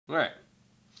Alright.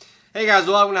 Hey guys,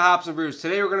 welcome to Hops and Brews.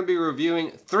 Today we're going to be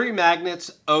reviewing 3 Magnets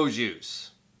OJuice.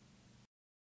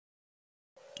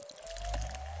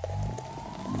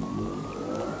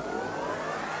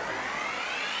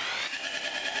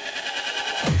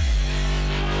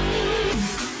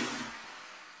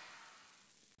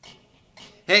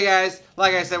 Hey guys,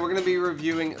 like I said, we're going to be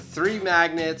reviewing 3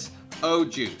 Magnets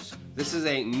OJuice. This is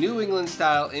a New England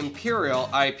style Imperial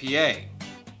IPA.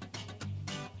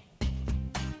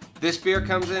 This beer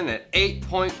comes in at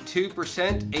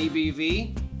 8.2%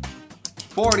 ABV,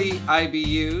 40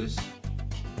 IBUs.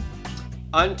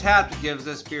 Untappd gives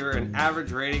this beer an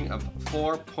average rating of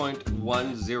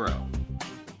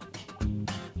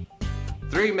 4.10.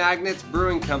 3 Magnets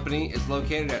Brewing Company is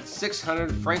located at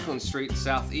 600 Franklin Street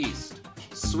Southeast,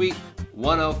 Suite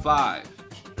 105,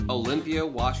 Olympia,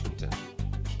 Washington.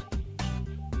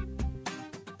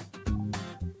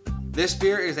 This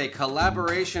beer is a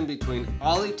collaboration between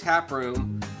Oly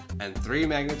Taproom and 3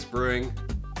 Magnets Brewing.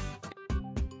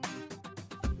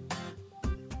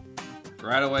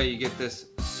 Right away you get this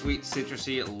sweet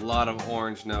citrusy, a lot of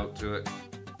orange note to it.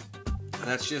 And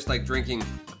that's just like drinking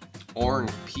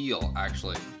orange peel,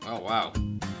 actually. Oh wow.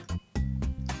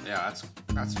 Yeah,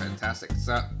 that's fantastic. It's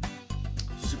not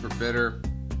super bitter.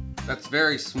 That's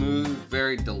very smooth,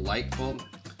 very delightful.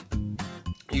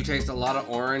 You taste a lot of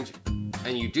orange.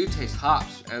 And you do taste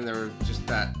hops, and they're just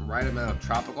that right amount of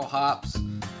tropical hops,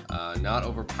 not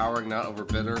overpowering, not over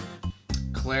bitter.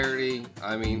 Clarity,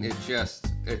 I mean,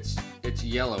 it's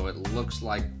yellow. It looks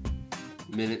like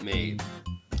Minute Maid.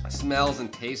 It smells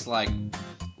and tastes like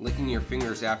licking your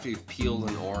fingers after you've peeled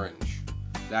an orange.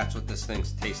 That's what this thing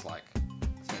tastes like.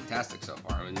 It's fantastic so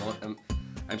far. I mean,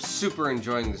 I'm super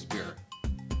enjoying this beer.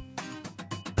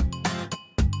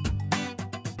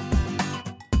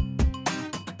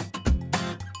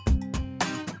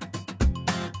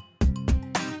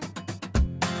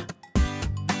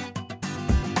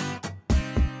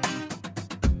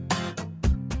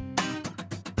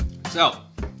 So,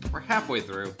 we're halfway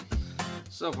through.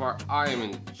 So far, I am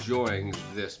enjoying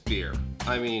this beer.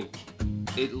 I mean,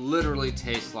 it literally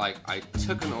tastes like I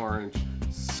took an orange,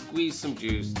 squeezed some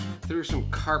juice, threw some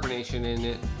carbonation in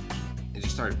it, and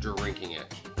just started drinking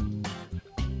it.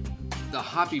 The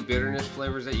hoppy bitterness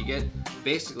flavors that you get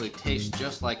basically taste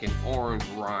just like an orange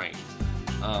rind.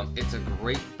 It's a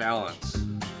great balance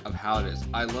of how it is.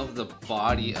 I love the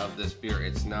body of this beer.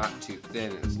 It's not too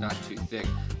thin, it's not too thick.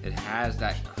 It has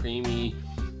that creamy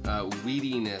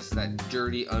weediness, that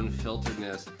dirty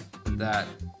unfilteredness that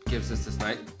gives us this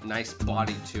nice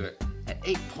body to it. At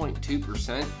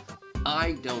 8.2%,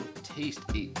 I don't taste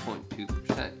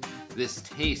 8.2%. This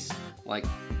tastes like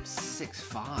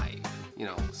 6.5, you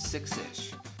know,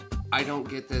 6-ish. I don't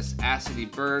get this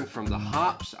acidy burn from the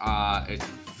hops. It's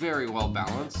very well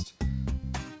balanced.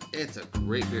 It's a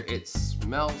great beer. It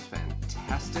smells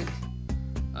fantastic.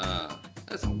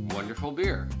 That's a wonderful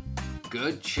beer.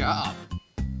 Good job.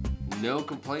 No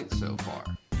complaints so far.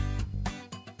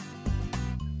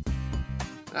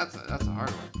 That's a hard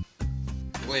one.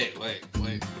 Wait.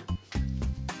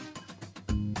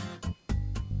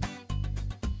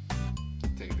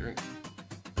 Take a drink.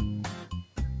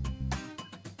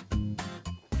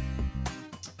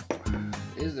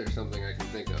 Is there something I can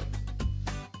think of?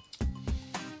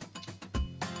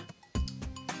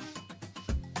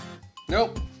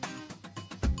 Nope.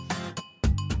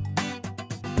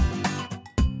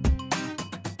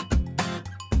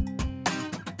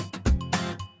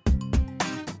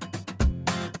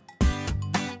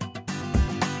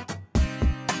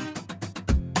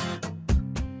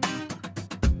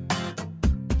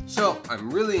 So, I'm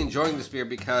really enjoying this beer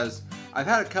because I've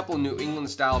had a couple New England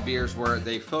style beers where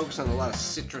they focus on a lot of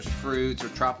citrus fruits or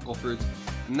tropical fruits,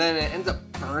 and then it ends up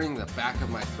burning the back of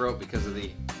my throat because of the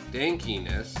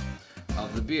dankiness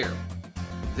of the beer.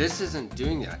 This isn't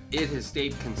doing that. It has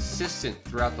stayed consistent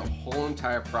throughout the whole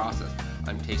entire process.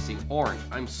 I'm tasting orange,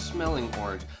 I'm smelling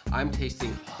orange, I'm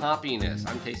tasting hoppiness,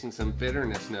 I'm tasting some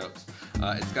bitterness notes.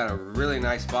 It's got a really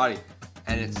nice body,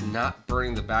 and it's not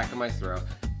burning the back of my throat,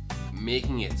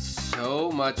 making it so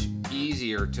much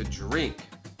easier to drink.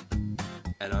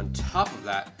 And on top of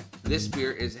that, this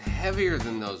beer is heavier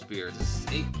than those beers. This is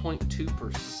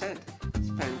 8.2%. It's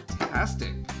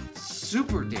fantastic.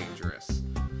 Super dangerous.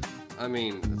 I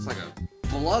mean, it's like a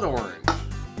blood orange,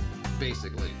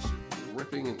 basically. Just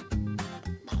ripping and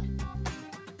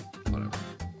whatever.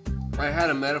 I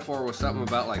had a metaphor with something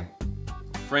about like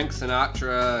Frank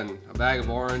Sinatra and a bag of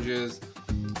oranges.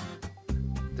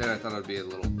 Then I thought it would be a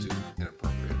little too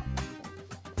inappropriate.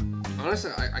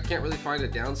 Honestly, I can't really find a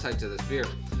downside to this beer.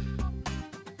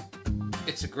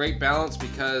 It's a great balance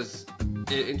because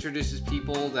It introduces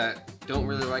people that don't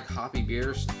really like hoppy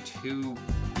beers to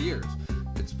beers.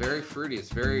 It's very fruity.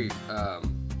 It's very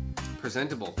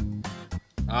presentable.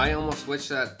 I almost wish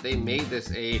that they made this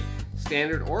a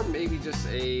standard or maybe just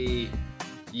a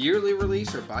yearly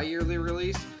release or bi-yearly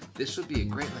release. This would be a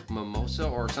great like mimosa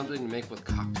or something to make with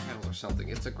cocktails or something.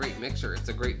 It's a great mixer. It's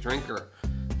a great drinker.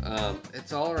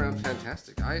 It's all around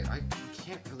fantastic. I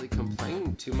can't really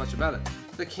complain too much about it.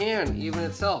 The can, even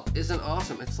itself, isn't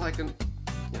awesome. It's like an,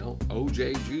 you know,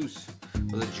 OJuice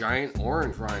with a giant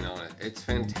orange rind on it. It's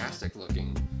fantastic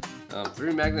looking.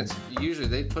 3 magnets, usually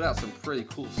they put out some pretty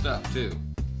cool stuff too.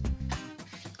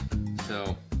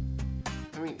 So,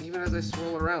 I mean, even as I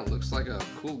swirl it around, it looks like a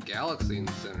cool galaxy in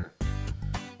the center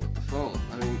with the foam.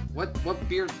 I mean, what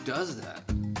beer does that?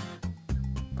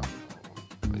 Oh,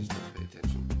 I just don't pay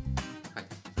attention. I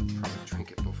probably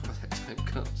drink it before that time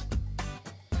comes.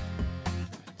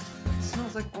 It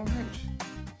smells like orange.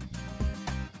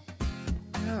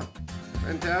 Yeah,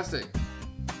 fantastic.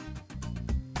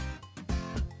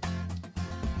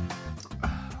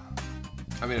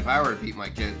 I mean, if I were to beat my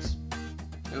kids,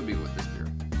 it would be with this beer.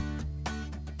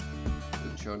 It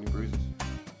wouldn't show any bruises.